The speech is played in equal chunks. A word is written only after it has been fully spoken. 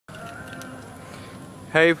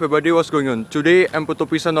Hey everybody, what's going on? Today I'm going to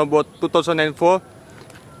present about 2004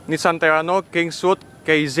 Nissan Terrano Kingswood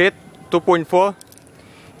KZ 2.4,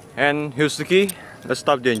 and here's the key. Let's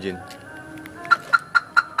start the engine.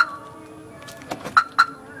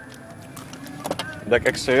 Black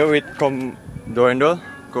exterior with chrome door handle,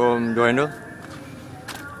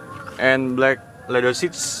 and black leather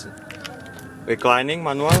seats, reclining,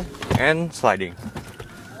 manual, and sliding.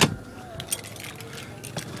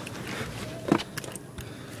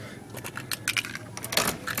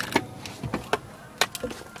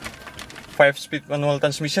 Five-speed manual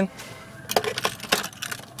transmission.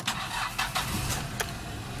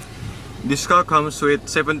 This car comes with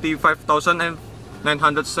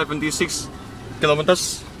 75,976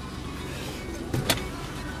 kilometers.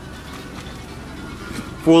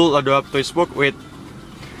 Full leather twist spoke with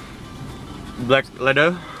black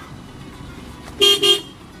leather.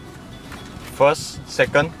 First,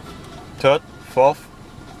 second, third, fourth,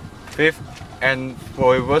 fifth, and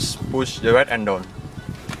for reverse, push the right and down.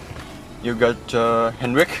 You got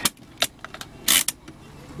handbrake.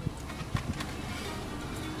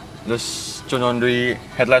 Just turn on the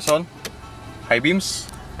headlights on, high beams,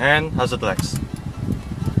 and hazard lights.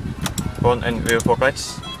 Front and rear fog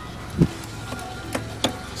lights.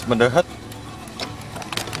 Smother hood.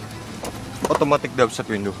 Automatic dubstep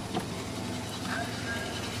window.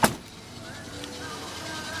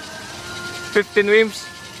 15 rims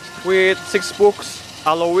with 6 spokes,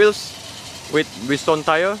 alloy wheels with Bridgestone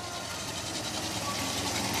tire.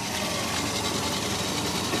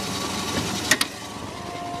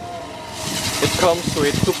 It comes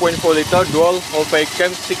with 2.4 liter dual all-pay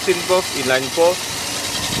cam 16 valve inline 4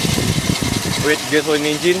 with gasoline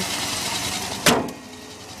engine.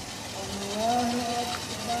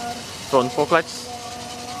 Front fog lights.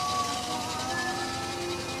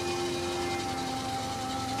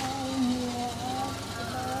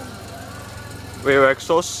 Rear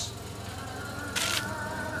exhaust.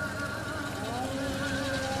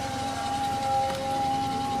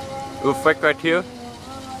 Roof rack right here.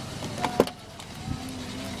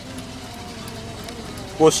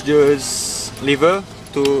 Push this lever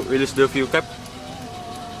to release the fuel cap.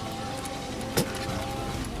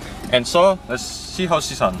 And so, let's see how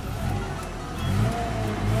she sounds.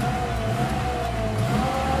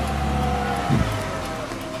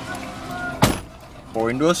 Power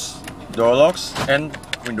windows, door locks, and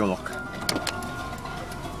window lock.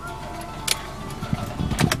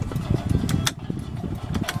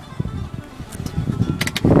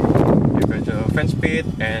 You got your fan speed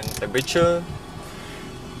and temperature.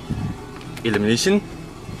 Illumination.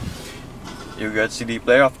 You got CD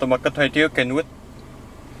player aftermarket right here, Kingswood.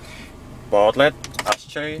 Power outlet,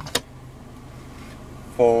 ashtray,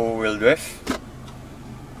 4-wheel drive,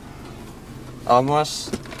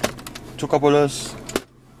 armrest, 2 cup holders,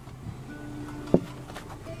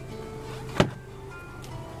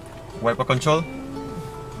 wiper control,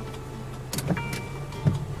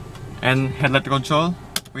 and headlight control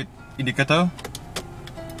with indicator,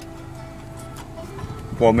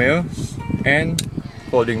 4 mirrors, and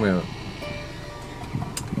folding mirror.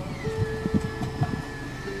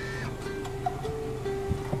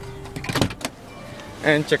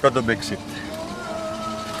 And check out the back seat.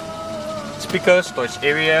 Speakers, storage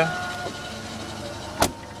area.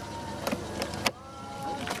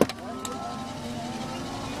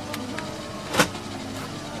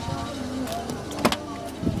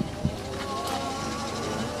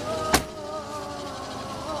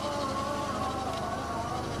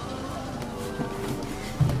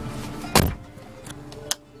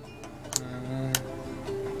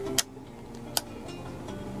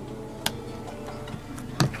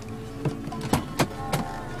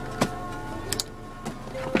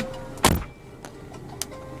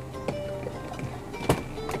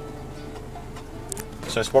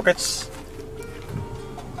 Size pockets.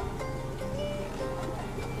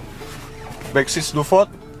 Back seats do fold.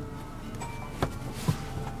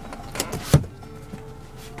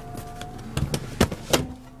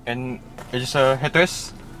 And it is a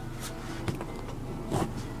headrest.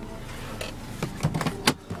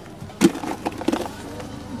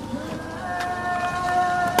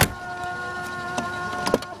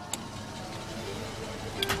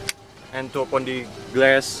 And to open the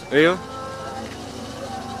glass rear.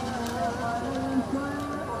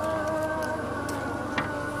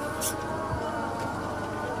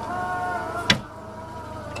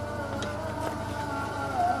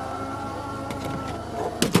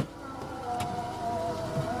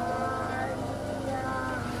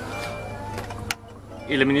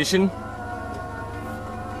 Illumination.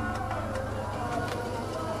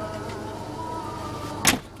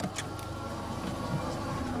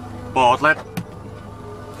 power outlet.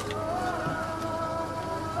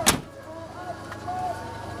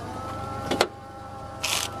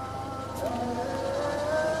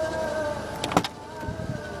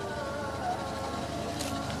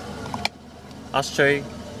 Ashtray.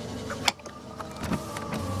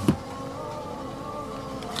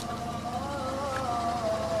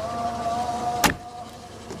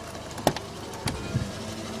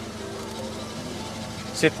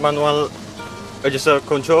 Seat manual adjuster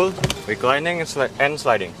control, reclining and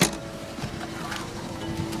sliding.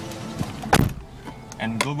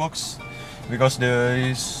 And glove box, because there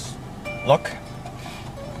is lock,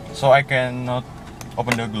 so I cannot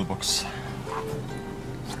open the glove box.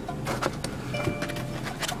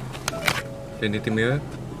 Vanity mirror.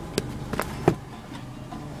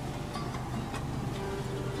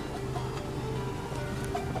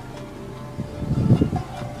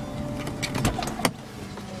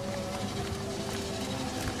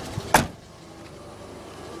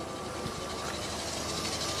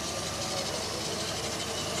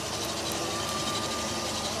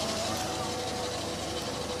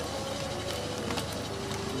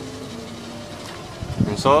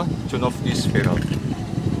 And so, turn off this pedal.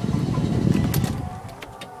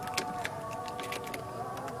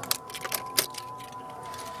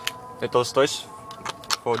 Little storage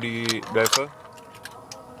for the driver.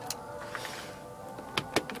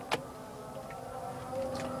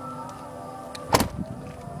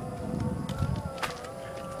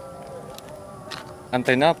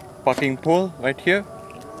 Antenna parking pole right here.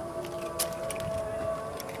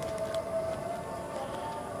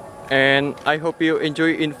 And I hope you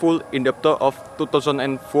enjoy in full in-depth tour of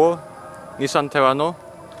 2004 Nissan Terrano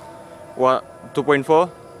 2.4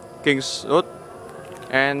 Kingswood,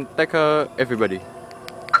 and take care everybody.